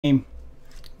game.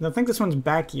 I think this one's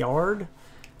backyard.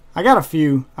 I got a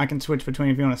few I can switch between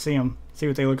if you want to see them. See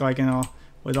what they look like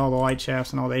with all the light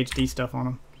shafts and all the HD stuff on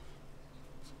them.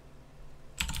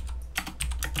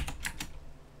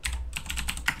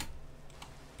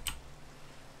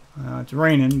 It's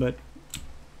raining, but...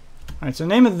 Alright, so the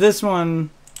name of this one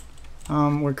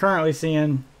we're currently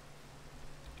seeing...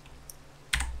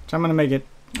 Which I'm gonna make it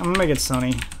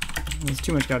sunny. There's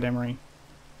too much goddamn rain.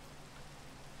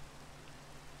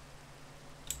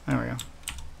 There we go.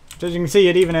 So as you can see,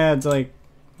 it even adds like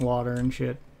water and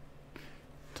shit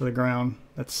to the ground.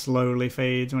 That slowly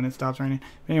fades when it stops raining.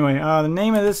 But anyway, the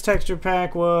name of this texture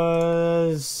pack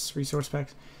was Resource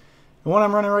Packs. The one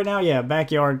I'm running right now, yeah,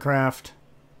 Backyard Craft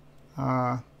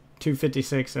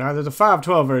 256. There's a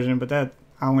 512 version, but that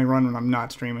I only run when I'm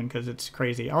not streaming because it's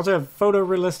crazy. I also have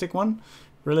Photorealistic one,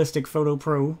 Realistic Photo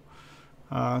Pro.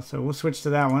 So we'll switch to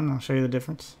that one. I'll show you the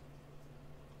difference.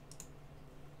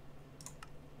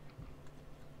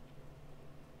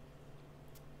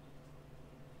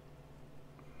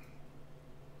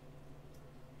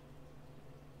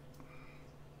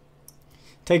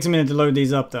 Takes a minute to load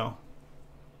these up though,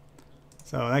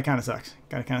 so that kind of sucks.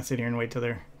 Gotta kind of sit here and wait till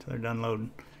they're done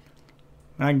loading.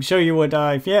 And I can show you what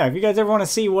if you guys ever want to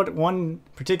see what one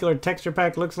particular texture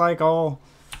pack looks like, all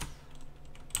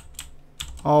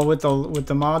with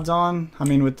the mods on. I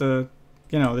mean with the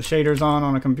the shaders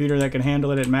on a computer that can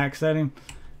handle it at max setting.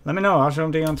 Let me know. I'll show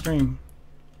them to you on stream.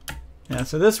 Yeah.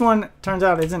 So this one turns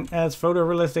out isn't as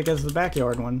photorealistic as the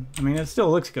backyard one. I mean it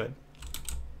still looks good.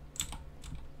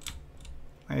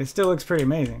 It still looks pretty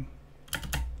amazing.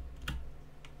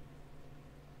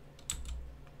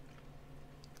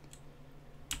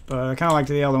 But I kind of like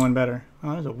the other one better.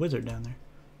 Oh, there's a wizard down there.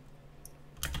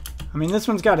 I mean, this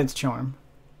one's got its charm.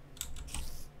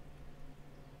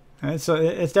 It's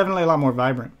definitely a lot more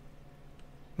vibrant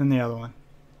than the other one.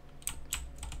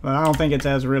 But I don't think it's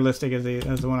as realistic as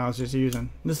the one I was just using.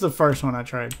 This is the first one I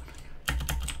tried.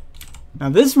 Now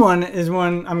this one is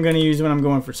one I'm going to use when I'm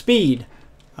going for speed.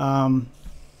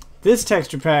 This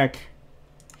texture pack,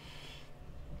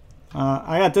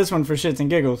 I got this one for shits and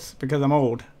giggles because I'm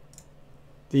old.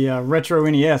 The Retro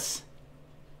NES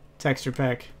texture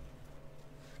pack.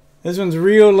 This one's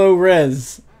real low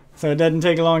res, so it doesn't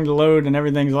take long to load and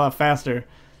everything's a lot faster.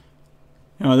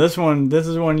 This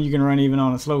is one you can run even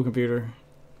on a slow computer.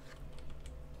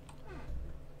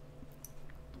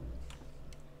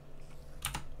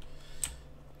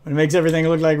 But it makes everything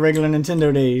look like regular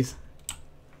Nintendo days.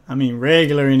 I mean,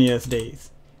 regular NES days.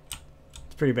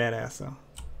 It's pretty badass, though.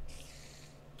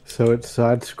 So it's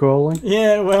side-scrolling?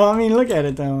 Yeah, well, I mean, look at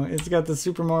it, though. It's got the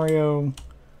Super Mario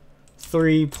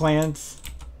 3 plants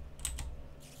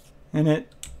in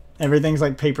it. Everything's,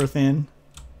 like, paper thin.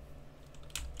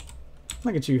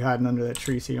 Look at you hiding under that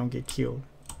tree so you don't get killed.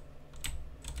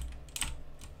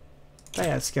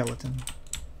 Bad skeleton.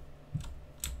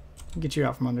 Get you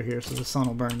out from under here so the sun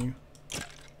will burn you.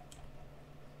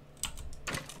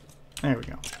 There we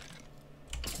go.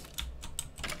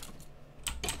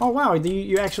 Oh wow,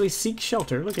 you actually seek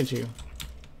shelter. Look at you.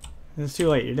 It's too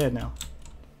late, you're dead now.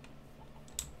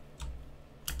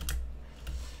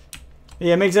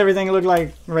 Yeah, it makes everything look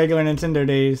like regular Nintendo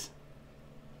days.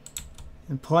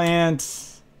 The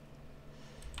plants.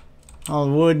 All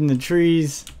the wood and the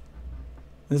trees.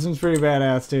 This one's pretty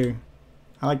badass too.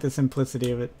 I like the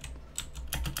simplicity of it.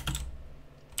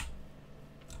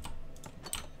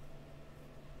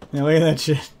 Yeah, look at that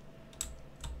shit.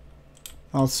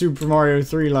 All Super Mario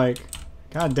 3 like.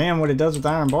 God damn what it does with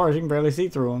iron bars. You can barely see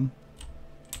through them.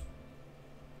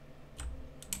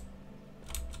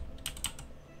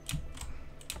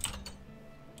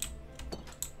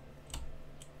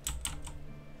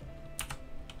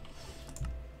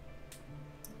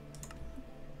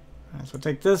 Alright, so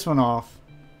take this one off.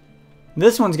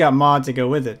 This one's got mods that go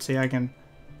with it. See, it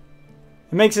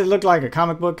makes it look like a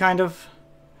comic book kind of.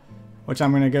 Which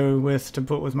I'm going to go with to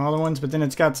put with my other ones, but then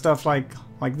it's got stuff like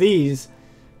these.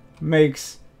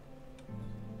 Makes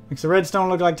the redstone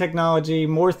look like technology,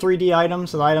 more 3D items,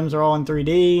 so the items are all in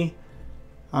 3D.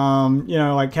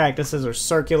 Like cactuses are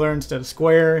circular instead of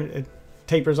square. It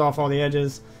tapers off all the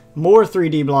edges. More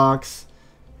 3D blocks.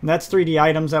 And that's 3D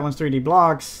items, that one's 3D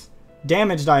blocks.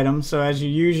 Damaged items, so as you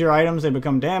use your items, they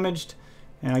become damaged.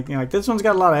 And like this one's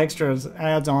got a lot of extras,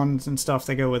 add-ons and stuff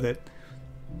that go with it.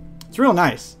 It's real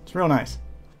nice. It's real nice.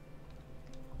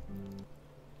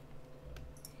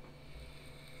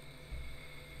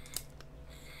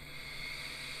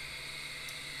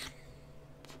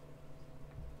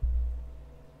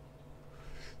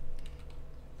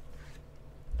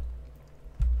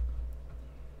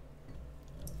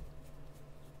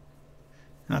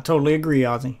 I totally agree,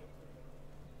 Ozzy.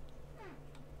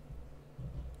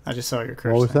 I just saw your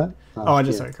curse. What was thing. that? Oh, I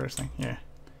just saw your curse thing. Yeah.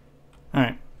 All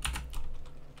right.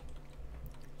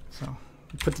 So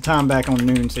put the time back on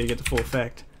noon so you get the full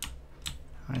effect.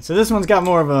 All right. So this one's got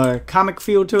more of a comic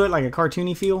feel to it, like a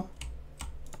cartoony feel.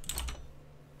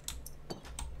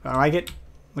 I like it.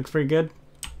 Looks pretty good.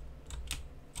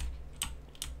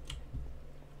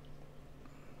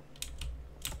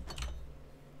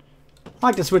 I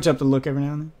like to switch up the look every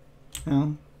now and then. You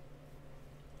know?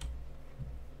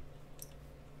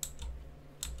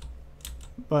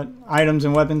 But items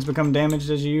and weapons become damaged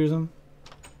as you use them.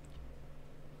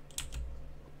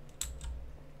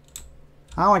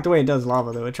 I don't like the way it does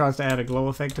lava though. It tries to add a glow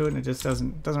effect to it and it just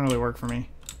doesn't really work for me.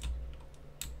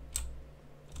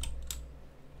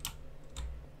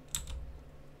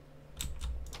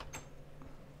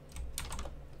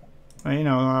 But, you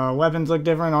know, weapons look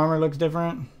different, armor looks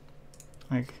different.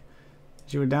 Like,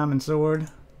 you a diamond sword.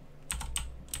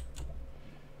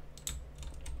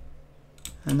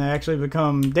 And they actually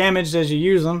become damaged as you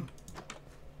use them.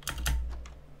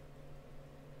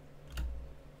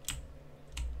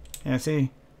 Yeah,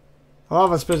 see? A lot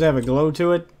of it's supposed to have a glow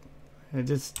to it. It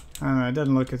just, I don't know, it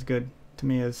doesn't look as good to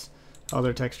me as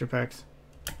other texture packs.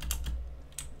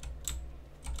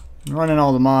 And running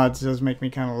all the mods does make me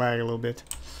kind of lag a little bit.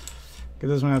 Because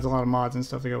this one has a lot of mods and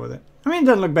stuff to go with it. I mean, it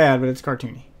doesn't look bad, but it's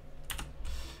cartoony.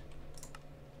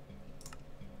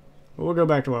 But we'll go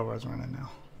back to what I was running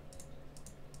now.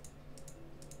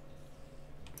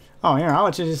 Oh, here, I'll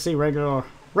let you just see regular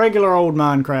old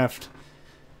Minecraft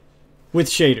with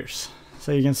shaders.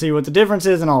 So you can see what the difference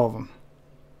is in all of them.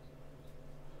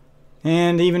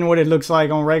 And even what it looks like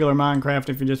on regular Minecraft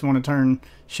if you just want to turn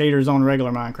shaders on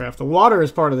regular Minecraft. The water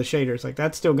is part of the shaders. Like,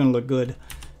 that's still going to look good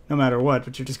no matter what.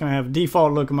 But you're just going to have a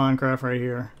default look of Minecraft right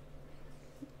here.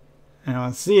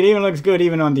 And see, it even looks good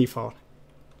even on default.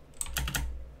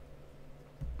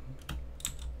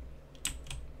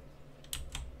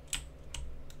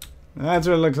 That's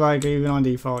what it looks like even on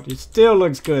default. It still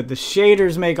looks good. The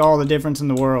shaders make all the difference in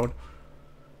the world.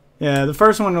 Yeah, the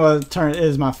first one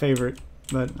is my favorite.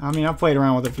 But, I mean, I've played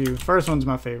around with a few. First one's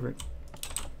my favorite.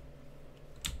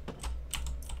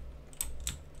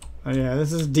 Oh yeah,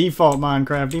 this is default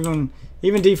Minecraft.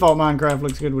 Even default Minecraft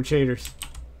looks good with shaders.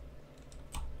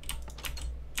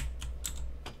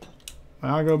 But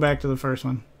I'll go back to the first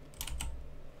one.